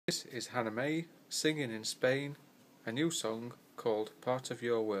This is Hannah May singing in Spain a new song called Part of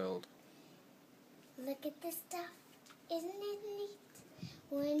Your World. Look at this stuff, isn't it neat?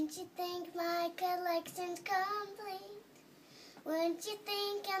 Wouldn't you think my collection's complete? Wouldn't you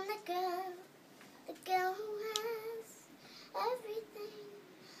think I'm the girl who has everything?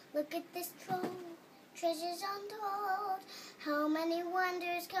 Look at this trove, treasures untold. How many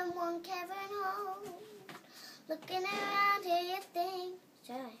wonders can one cavern hold? Looking around here you think,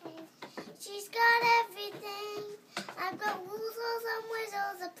 she's got everything. I've got woozles and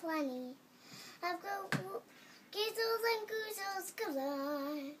whizzles aplenty. I've got gizzles and goozles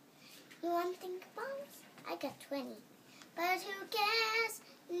galore. You want to think about? I got 20. But who cares?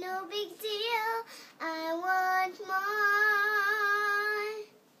 No big deal. I want more.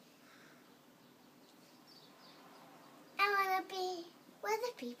 I want to be where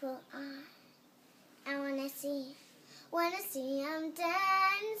the people are. I wanna see I'm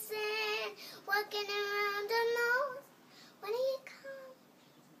dancing, walking around the nose. When you come,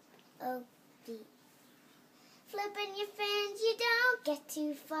 oh deep, flipping your fins, you don't get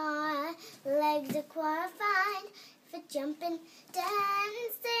too far. Legs are qualified for jumping,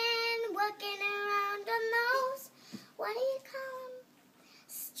 dancing, walking around the nose. When you come,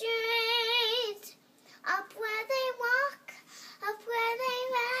 straight up where they walk, up where they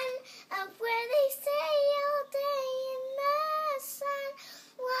run, up where they stay all day in the sun.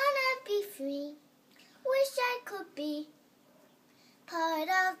 Wanna be free, wish I could be part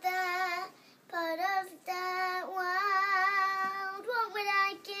of that world. What would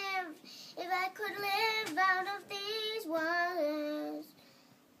I give if I could live out of these waters?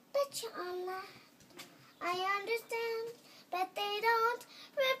 Bet you on that, I understand, but they don't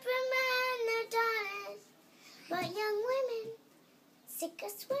reprimand their daughters. But young women, sick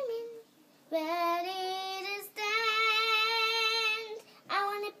of swimming, ready to stand. I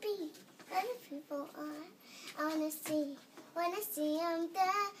wanna be where the people are. I wanna see them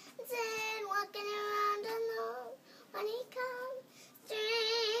dancing, walking around alone. When he comes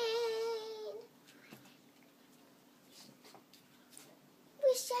straight,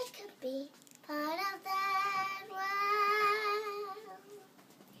 wish I could be part of that world.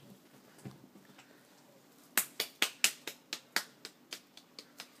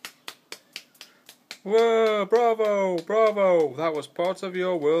 Whoa, bravo, bravo! That was Part of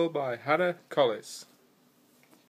Your World by Hannah Collis.